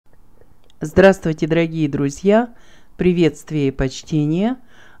Здравствуйте, дорогие друзья! Приветствие и почтение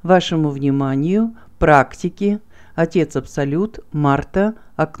вашему вниманию практики Отец, Абсолют, Марта,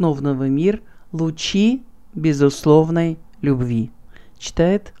 окно в новый мир, лучи безусловной любви.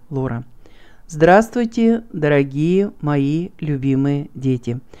 Читает Лора. Здравствуйте, дорогие мои любимые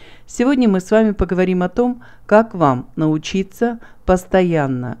дети! Сегодня мы с вами поговорим о том, как вам научиться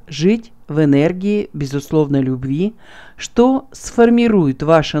постоянно жить в энергии безусловной любви, что сформирует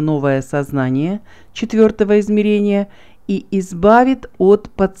ваше новое сознание четвертого измерения и избавит от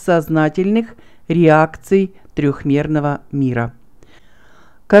подсознательных реакций трехмерного мира.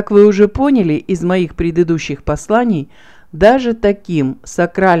 Как вы уже поняли из моих предыдущих посланий, даже таким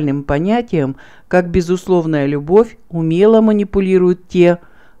сакральным понятием, как безусловная любовь, умело манипулируют те,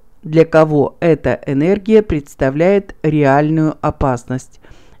 для кого эта энергия представляет реальную опасность.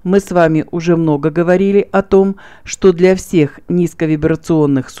 Мы с вами уже много говорили о том, что для всех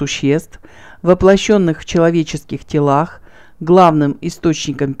низковибрационных существ, воплощенных в человеческих телах, главным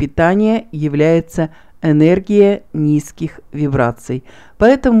источником питания является энергия низких вибраций.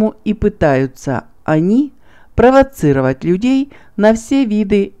 Поэтому и пытаются они провоцировать людей на все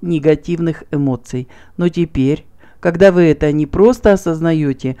виды негативных эмоций. Но теперь, когда вы это не просто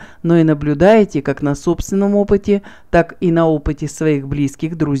осознаете, но и наблюдаете как на собственном опыте, так и на опыте своих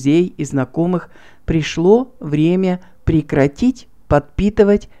близких, друзей и знакомых, пришло время прекратить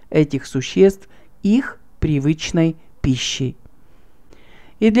подпитывать этих существ их привычной пищей.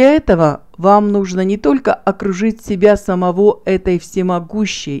 И для этого вам нужно не только окружить себя самого этой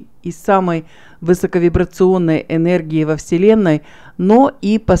всемогущей и самой высоковибрационной энергией во Вселенной, но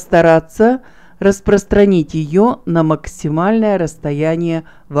и постараться распространить ее на максимальное расстояние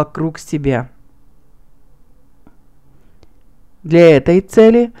вокруг себя. Для этой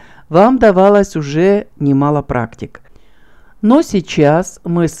цели вам давалось уже немало практик. Но сейчас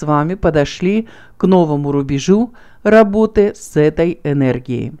мы с вами подошли к новому рубежу работы с этой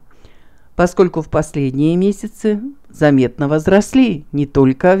энергией, поскольку в последние месяцы заметно возросли не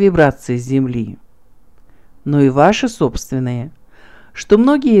только вибрации Земли, но и ваши собственные, что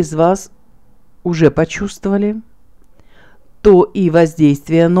многие из вас уже почувствовали, то и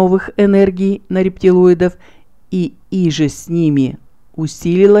воздействие новых энергий на рептилоидов и иже с ними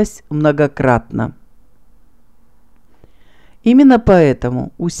усилилось многократно. Именно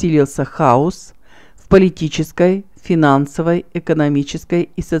поэтому усилился хаос в политической, финансовой, экономической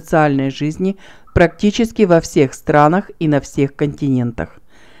и социальной жизни практически во всех странах и на всех континентах.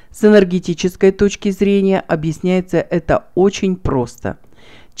 С энергетической точки зрения объясняется это очень просто.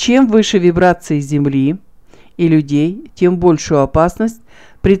 Чем выше вибрации Земли и людей, тем большую опасность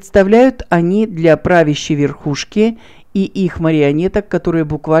представляют они для правящей верхушки и их марионеток, которые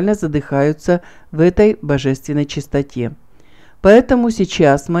буквально задыхаются в этой божественной чистоте. Поэтому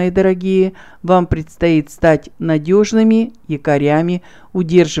сейчас, мои дорогие, вам предстоит стать надежными якорями,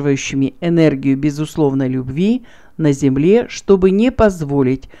 удерживающими энергию безусловной любви на Земле, чтобы не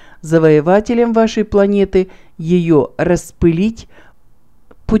позволить завоевателям вашей планеты ее распылить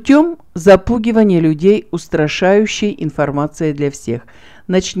путем запугивания людей устрашающей информацией для всех.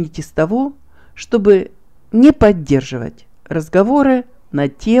 Начните с того, чтобы не поддерживать разговоры на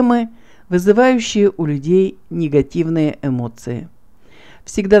темы, вызывающие у людей негативные эмоции.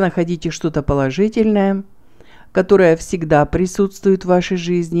 Всегда находите что-то положительное, которое всегда присутствует в вашей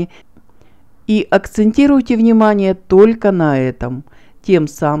жизни, и акцентируйте внимание только на этом, тем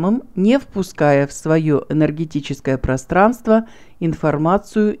самым не впуская в свое энергетическое пространство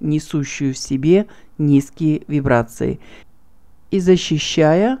информацию, несущую в себе низкие вибрации, и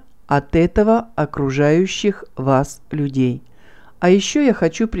защищая от этого окружающих вас людей. А еще я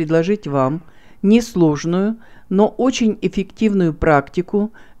хочу предложить вам несложную, но очень эффективную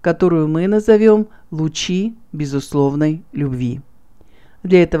практику, которую мы назовем «Лучи безусловной любви».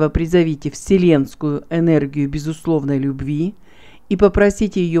 Для этого призовите вселенскую энергию безусловной любви и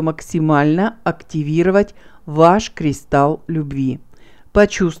попросите ее максимально активировать ваш кристалл любви.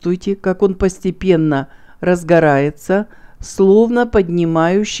 Почувствуйте, как он постепенно разгорается, словно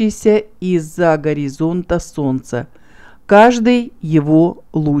поднимающийся из-за горизонта солнца. Каждый его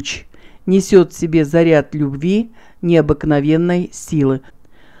луч несет в себе заряд любви необыкновенной силы.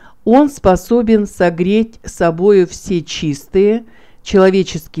 Он способен согреть собою все чистые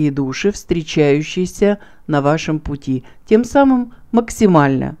человеческие души, встречающиеся на вашем пути, тем самым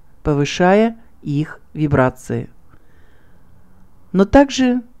максимально повышая их вибрации. Но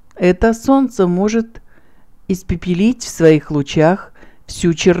также это солнце может испепелить в своих лучах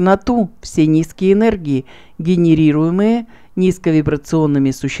всю черноту, все низкие энергии, генерируемые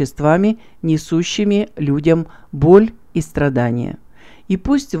низковибрационными существами, несущими людям боль и страдания. И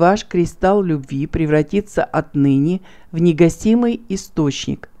пусть ваш кристалл любви превратится отныне в негасимый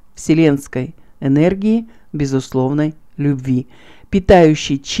источник вселенской энергии безусловной любви,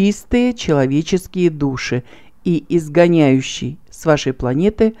 питающий чистые человеческие души и изгоняющий с вашей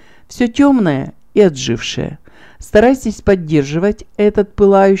планеты все темное и отжившее. Старайтесь поддерживать этот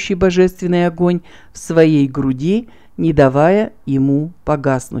пылающий божественный огонь в своей груди, не давая ему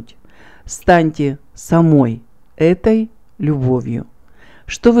погаснуть. Станьте самой этой любовью,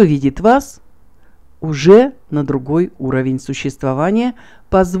 что выведет вас уже на другой уровень существования,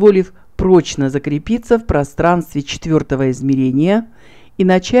 позволив прочно закрепиться в пространстве четвертого измерения и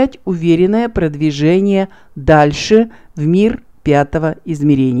начать уверенное продвижение дальше в мир пятого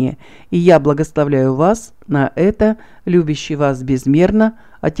измерения. И я благословляю вас на это, любящий вас безмерно,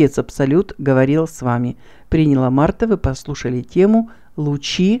 Отец Абсолют говорил с вами. Приняла Марта, вы послушали тему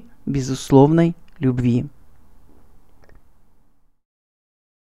 «Лучи безусловной любви».